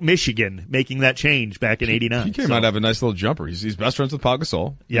 about Michigan making that change back in '89. Piqué might have a nice little jumper. He's best friends with Pau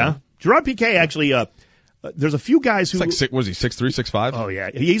Gasol. Yeah, Gerard Piqué actually. There's a few guys who... was he 6'3", 6'5"? Oh,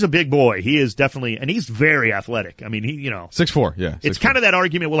 yeah. He's a big boy. He is definitely... And he's very athletic. I mean, 6'4", yeah. It's kind of that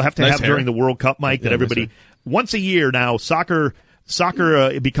argument we'll have to have during the World Cup, Mike, that everybody... Once a year now, soccer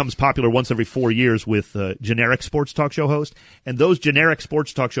it becomes popular once every 4 years with generic sports talk show hosts. And those generic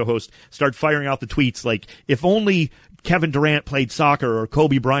sports talk show hosts start firing out the tweets like, if only Kevin Durant played soccer or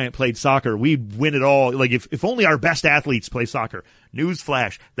Kobe Bryant played soccer, we'd win it all. Like, if only our best athletes play soccer.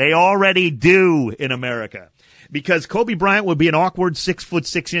 Newsflash, they already do in America. Because Kobe Bryant would be an awkward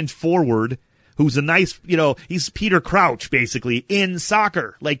 6'6" forward who's a nice, he's Peter Crouch, basically, in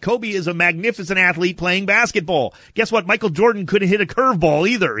soccer. Like, Kobe is a magnificent athlete playing basketball. Guess what? Michael Jordan couldn't hit a curveball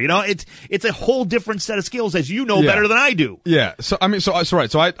either. It's a whole different set of skills, as you know better than I do. Yeah. So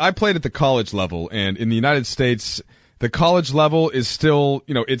I played at the college level, and in the United States, the college level is still,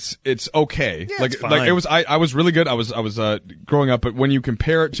 it's okay. Yeah, it's fine. I was really good. I was growing up, but when you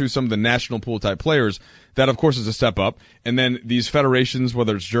compare it to some of the national pool type players, that of course is a step up. And then these federations,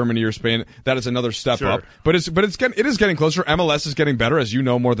 whether it's Germany or Spain, that is another step up. But it is getting closer. MLS is getting better, as you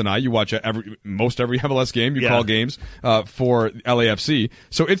know more than I. You watch most every MLS game. You call games for LAFC.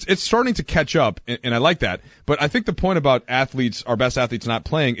 So it's starting to catch up, and I like that. But I think the point about our best athletes not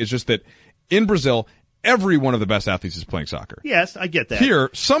playing is just that in Brazil, every one of the best athletes is playing soccer. Yes, I get that. Here,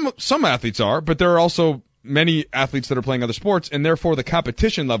 some athletes are, but there are also many athletes that are playing other sports, and therefore the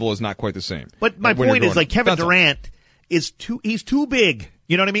competition level is not quite the same. But my point is, like, Kevin Durant he's too big.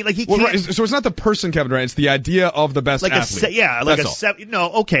 You know what I mean? Like, he can't. Right. So it's not the person Kevin Durant; it's the idea of the best athlete.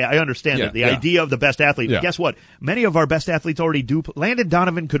 Okay, I understand that. The idea of the best athlete. But guess what? Many of our best athletes already do. Landon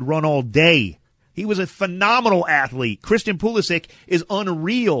Donovan could run all day. He was a phenomenal athlete. Christian Pulisic is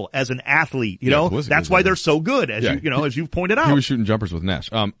unreal as an athlete. You know, that's why they're so good, as as you've pointed out. He was shooting jumpers with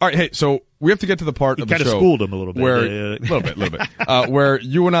Nash. All right, hey, so we have to get to the part of the show. Kind of schooled him a little bit. Where, a little bit. Where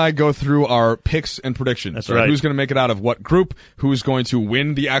you and I go through our picks and predictions. That's right. Who's going to make it out of what group? Who's going to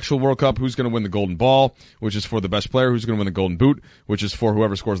win the actual World Cup? Who's going to win the Golden Ball, which is for the best player? Who's going to win the Golden Boot, which is for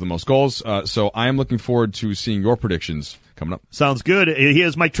whoever scores the most goals? So I am looking forward to seeing your predictions coming up. Sounds good. He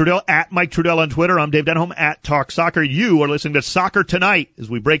is Mike Trudell, at Mike Trudell on Twitter. I'm Dave Denholm, at Talk Soccer. You are listening to Soccer Tonight as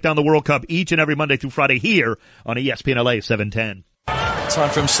we break down the World Cup each and every Monday through Friday here on ESPN LA 710. Time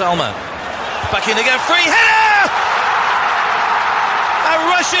from Salman. Back in again, free header! And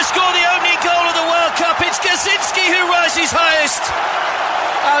Russia score the opening goal of the World Cup. It's Gazinski who rises highest.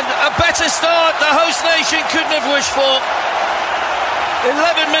 And a better start the host nation couldn't have wished for.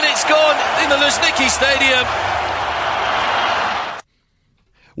 11 minutes gone in the Luzhniki Stadium.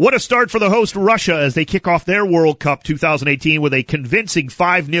 What a start for the host Russia as they kick off their World Cup 2018 with a convincing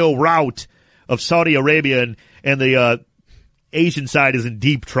 5-0 rout of Saudi Arabia, and the Asian side is in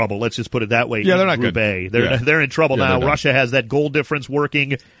deep trouble. Let's just put it that way. Yeah, they're not Group good. They're in trouble now. Russia has that goal difference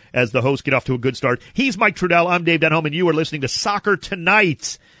working as the hosts get off to a good start. He's Mike Trudell. I'm Dave Denholm, and you are listening to Soccer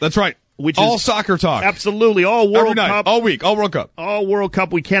Tonight. That's right. Which all is soccer talk. Absolutely. All World Every night, Cup. all week, all World Cup. All World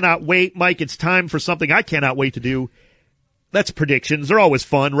Cup. We cannot wait. Mike, it's time for something I cannot wait to do. That's predictions. They're always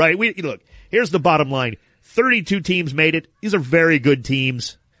fun, right? Look, here's the bottom line. 32 teams made it. These are very good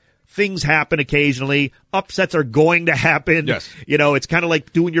teams. Things happen occasionally. Upsets are going to happen. Yes. You know, it's kind of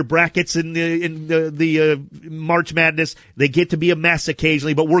like doing your brackets in the March Madness. They get to be a mess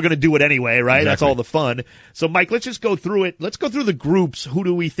occasionally, but we're going to do it anyway, right? Exactly. That's all the fun. So, Mike, let's just go through it. Let's go through the groups. Who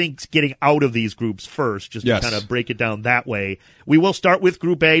do we think's getting out of these groups first? Just to kind of break it down that way. We will start with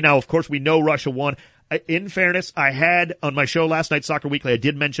Group A. Now, of course, we know Russia won. In fairness, I had on my show last night, Soccer Weekly, I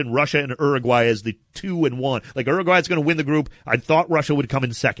did mention Russia and Uruguay as the 2 and 1. Like, Uruguay's going to win the group. I thought Russia would come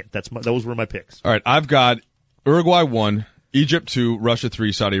in second. Those were my picks. All right, I've got Uruguay 1, Egypt 2, Russia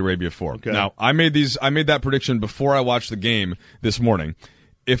 3, Saudi Arabia 4. Okay. Now, I made that prediction before I watched the game this morning.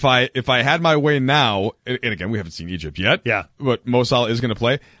 If I had my way now, and again, we haven't seen Egypt yet. Yeah. But Mo Salah is going to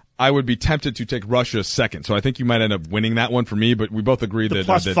play. I would be tempted to take Russia second. So I think you might end up winning that one for me, but we both agree that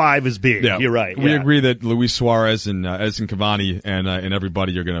plus 5 is big. Yeah, you're right. We agree that Luis Suarez and Edson Cavani and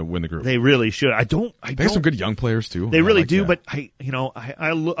everybody are going to win the group. They really should. They have some good young players too. They really do, but I'm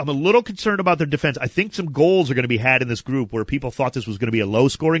a little concerned about their defense. I think some goals are going to be had in this group where people thought this was going to be a low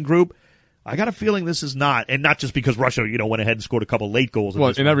scoring group. I got a feeling this is not, and not just because Russia, went ahead and scored a couple late goals.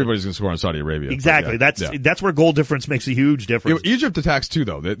 Well, and everybody's going to score on Saudi Arabia. Exactly. That's where goal difference makes a huge difference. Egypt attacks too,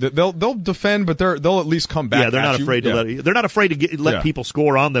 though. They'll defend, but they'll at least come back. Yeah, they're not afraid to they're not afraid to let people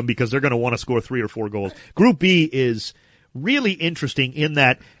score on them because they're going to want to score 3 or 4 goals. Group B is really interesting in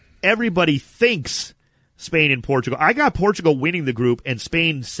that everybody thinks Spain and Portugal. I got Portugal winning the group and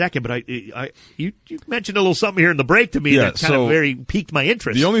Spain second, but you mentioned a little something here in the break to me that kind of very piqued my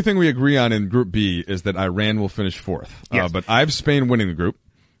interest. The only thing we agree on in Group B is that Iran will finish 4th. Yes. But I have Spain winning the group.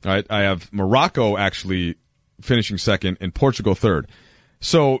 All right, I have Morocco actually finishing second and Portugal 3rd.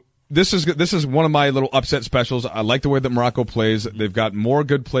 So this is one of my little upset specials. I like the way that Morocco plays. They've got more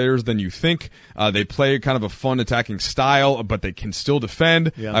good players than you think. They play kind of a fun attacking style, but they can still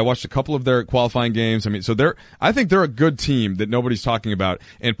defend. Yeah. I watched a couple of their qualifying games. I mean, so I think they're a good team that nobody's talking about.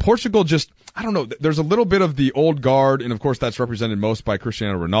 And Portugal just, I don't know, there's a little bit of the old guard, and of course that's represented most by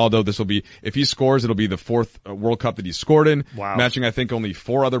Cristiano Ronaldo. This will be, if he scores, it'll be the 4th World Cup that he's scored in. Wow. Matching, I think, only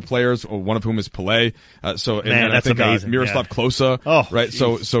 4 other players, one of whom is Pelé. And that's I think amazing. Miroslav Klose. Oh, right.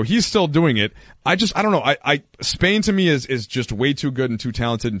 Geez. So he's still doing it. I don't know. Spain to me is just way too good and too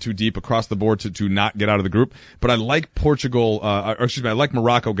talented and too deep across the board to not get out of the group. But I like I like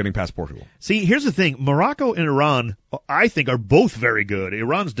Morocco getting past Portugal. See, here's the thing. Morocco and Iran, I think, are both very good.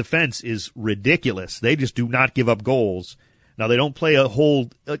 Iran's defense is ridiculous. They just do not give up goals. Now, they don't play a whole,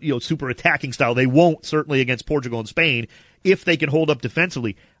 super attacking style. They won't, certainly against Portugal and Spain, if they can hold up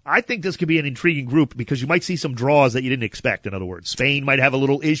defensively. I think this could be an intriguing group because you might see some draws that you didn't expect. In other words, Spain might have a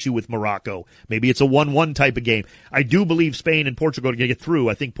little issue with Morocco. Maybe it's a 1-1 type of game. I do believe Spain and Portugal are going to get through.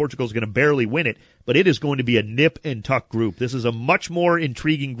 I think Portugal's going to barely win it, but it is going to be a nip and tuck group. This is a much more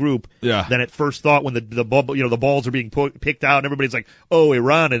intriguing group than at first thought when the balls are being picked out and everybody's like, oh,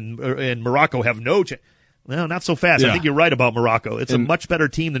 Iran and Morocco have no chance. No, not so fast. Yeah. I think you're right about Morocco. It's a much better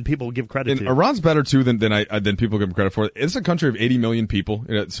team than people give credit to. Iran's better too than people give credit for. It's a country of 80 million people.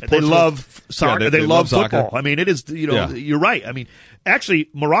 They love soccer. They love football. Soccer. I mean, it is. You're right. I mean,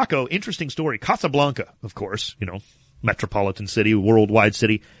 actually, Morocco. Interesting story. Casablanca, of course. Metropolitan city, worldwide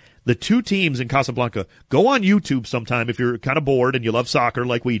city. The 2 teams in Casablanca. Go on YouTube sometime if you're kind of bored and you love soccer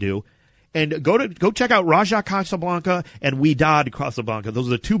like we do. And go check out Raja Casablanca and Wydad Casablanca. Those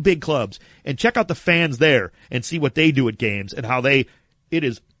are the two big clubs. And check out the fans there and see what they do at games and how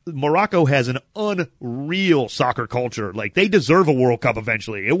Morocco has an unreal soccer culture. Like, they deserve a World Cup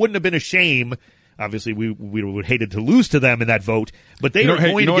eventually. It wouldn't have been a shame. Obviously, we would hated to lose to them in that vote, but they are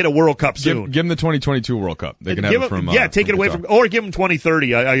going to get a World Cup soon. Give them the 2022 World Cup. They can have it from take it away Qatar. from, or give them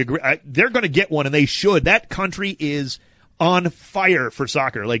 2030. I agree. They're going to get one, and they should. That country is on fire for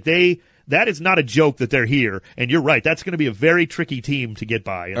soccer. Like, that is not a joke that they're here. And you're right. That's going to be a very tricky team to get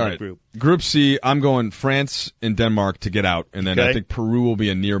by in that group. Group C, I'm going France and Denmark to get out, and then I think Peru will be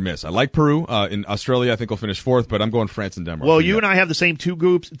a near miss. I like Peru. In Australia, I think will finish fourth, but I'm going France and Denmark. Well, you and I have the same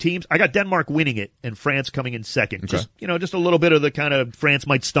two teams. I got Denmark winning it and France coming in second. Okay. Just a little bit of the kind of France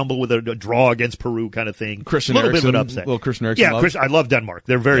might stumble with a draw against Peru kind of thing. Christian Eriksen, bit of an upset. Little Christian Eriksen. Yeah, I love Denmark.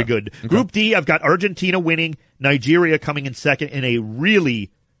 They're very good. Okay. Group D, I've got Argentina winning, Nigeria coming in second in a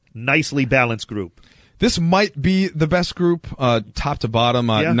really nicely balanced group. This might be the best group, top to bottom.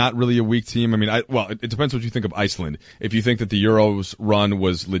 Not really a weak team. I mean, it depends what you think of Iceland. If you think that the Euros run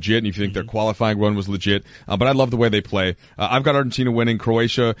was legit, and if you think their qualifying run was legit, but I love the way they play. I've got Argentina winning.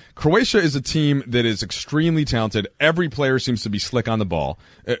 Croatia is a team that is extremely talented. Every player seems to be slick on the ball.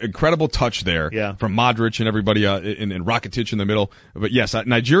 Incredible touch there from Modric and everybody, and Rakitic in the middle. But yes,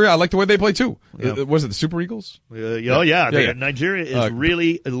 Nigeria, I like the way they play too. Was it the Super Eagles? Nigeria is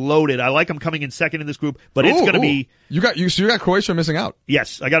really loaded. I like them coming in second in this group. But it's going to be. You got Croatia missing out.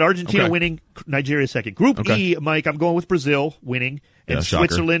 Yes, I got Argentina winning, Nigeria second. Group E, Mike, I'm going with Brazil winning, and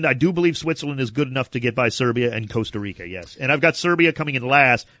Switzerland. I do believe Switzerland is good enough to get by Serbia and Costa Rica. Yes, and I've got Serbia coming in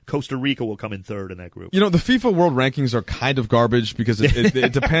last. Costa Rica will come in third in that group. You know, the FIFA World Rankings are kind of garbage because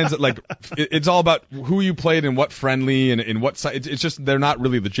it depends. It's all about who you played and what friendly and in what side. It's just they're not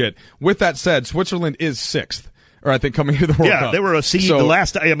really legit. With that said, Switzerland is sixth. Or I think coming into the World Cup. Yeah, they were a seed the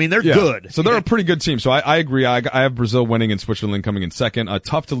last time. I mean, they're good. So they're a pretty good team. So I agree. I have Brazil winning and Switzerland coming in second.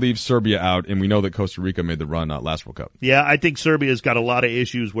 Tough to leave Serbia out, and we know that Costa Rica made the run last World Cup. Yeah, I think Serbia's got a lot of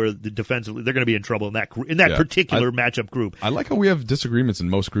issues where defensively they're going to be in trouble in that particular matchup group. I like how we have disagreements in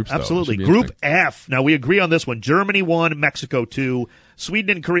most groups. Absolutely. Group F. Now we agree on this one. Germany 1, Mexico 2.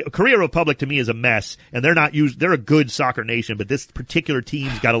 Sweden and Korea Republic to me is a mess, and they're a good soccer nation, but this particular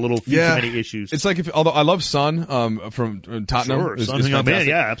team's got a few too many issues. It's like although I love Son from Tottenham, sure, is fantastic.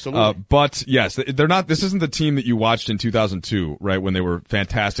 Yeah, absolutely. But yes, they're not. This isn't the team that you watched in 2002, right? When they were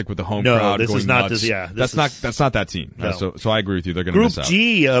fantastic with the home crowd. This going is not nuts. That's not that team. No. So I agree with you. They're going to miss out. Group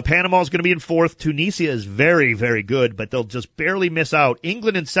G, Panama's going to be in fourth. Tunisia is very, very good, but they'll just barely miss out.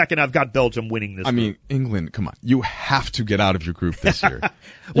 England in second. I've got Belgium winning this. I mean, England. Come on, you have to get out of your group this year.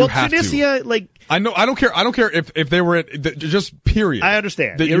 Well, Tunisia, I know. I don't care if they were just period. I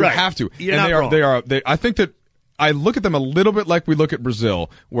understand. That You're you right. have to. You're and not they wrong. are. I think that I look at them a little bit like we look at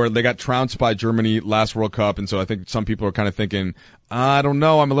Brazil, where they got trounced by Germany last World Cup, and so I think some people are kind of thinking, I don't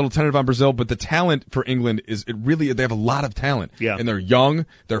know, I'm a little tentative on Brazil, but the talent for England they have a lot of talent. Yeah. And they're young,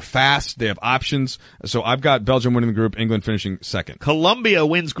 they're fast, they have options. So I've got Belgium winning the group, England finishing second. Colombia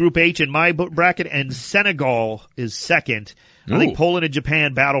wins Group H in my bracket, and Senegal is second. I think Poland and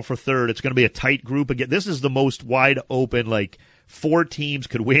Japan battle for third. It's going to be a tight group again. This is the most wide open, 4 teams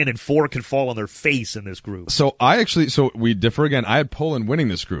could win and 4 could fall on their face in this group. So we differ again. I had Poland winning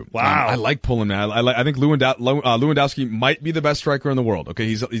this group. Wow. I like Poland, man. I think Lewandowski might be the best striker in the world. Okay.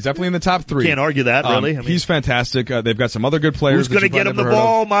 He's definitely in the top 3. Can't argue that, really. I mean, he's fantastic. They've got some other good players. Who's going to get him the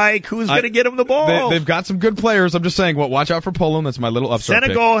ball, Mike? Who's going to get him the ball? They've got some good players. I'm just saying, watch out for Poland. That's my little upstart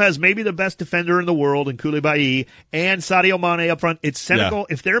Senegal pick. has maybe the best defender in the world in Koulibaly and Sadio Mane up front. It's Senegal.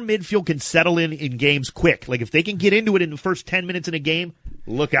 If their midfield can settle in games quick, if they can get into it in the first 10 minutes in a game,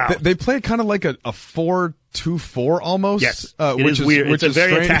 look out. They play kind of like a 4-2-4 almost. Yes, it is weird. It's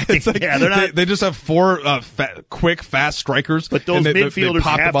very attacking. They're not. They just have 4 quick, fast strikers. But those midfielders they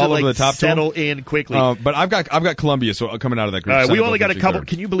pop have the ball to over the top settle in quickly. But I've got Colombia, so coming out of that group. We only got a couple. Third.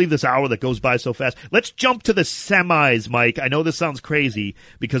 Can you believe this hour that goes by so fast? Let's jump to the semis, Mike. I know this sounds crazy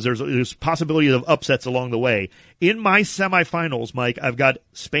because there's possibility of upsets along the way. In my semifinals, Mike, I've got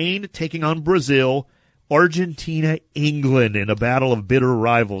Spain taking on Brazil. Argentina, England in a battle of bitter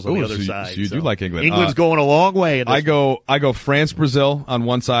rivals on the other side. So you do like England. England's going a long way. I go France, Brazil on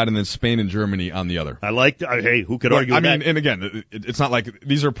one side, and then Spain and Germany on the other. I like. Hey, who could argue with that? And again, it's not like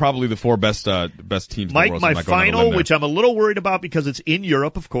these are probably the 4 best teams. Mike, in the world, so my final, which I'm a little worried about because it's in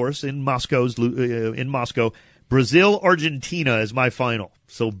Europe, of course, in Moscow. Brazil-Argentina is my final.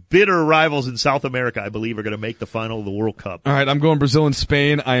 So bitter rivals in South America, I believe, are going to make the final of the World Cup. All right, I'm going Brazil and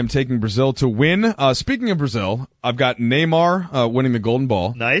Spain. I am taking Brazil to win. Speaking of Brazil, I've got Neymar winning the Golden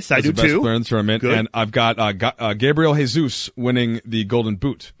Ball. Nice, I do the best too. Player in the tournament. Good. And I've got Gabriel Jesus winning the Golden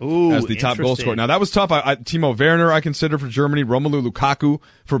Boot as the top goal scorer. Now, that was tough. Timo Werner I consider for Germany, Romelu Lukaku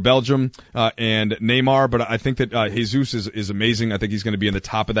for Belgium, and Neymar. But I think that Jesus is amazing. I think he's going to be in the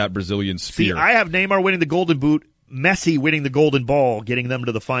top of that Brazilian sphere. See, I have Neymar winning the Golden Boot. Messi winning the Golden Ball, getting them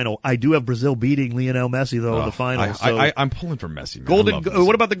to the final. I do have Brazil beating Lionel Messi, though, in the final. I'm pulling for Messi, man. Messi.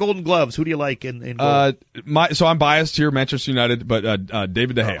 What about the Golden Gloves? Who do you like in gold? So I'm biased here, Manchester United, but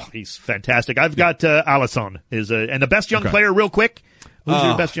David De Gea. Oh, he's fantastic. I've got Alisson and the best young player, real quick. Who's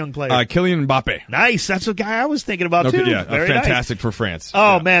your best young player? Kylian Mbappe. Nice. That's a guy I was thinking about, too. Yeah, Very fantastic nice. for France.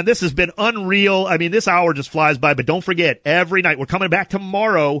 Oh, man, this has been unreal. I mean, this hour just flies by, but don't forget, every night, we're coming back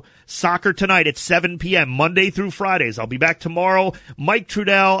tomorrow, Soccer Tonight at 7 p.m., Monday through Fridays. I'll be back tomorrow. Mike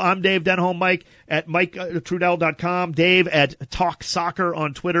Trudell. I'm Dave Denholm. Mike at MikeTrudell.com. Dave at Talk Soccer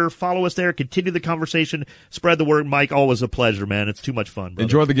on Twitter. Follow us there. Continue the conversation. Spread the word. Mike, always a pleasure, man. It's too much fun, brother.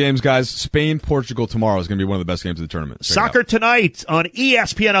 Enjoy the games, guys. Spain-Portugal tomorrow is going to be one of the best games of the tournament. Soccer Tonight on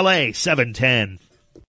ESPN LA, 710.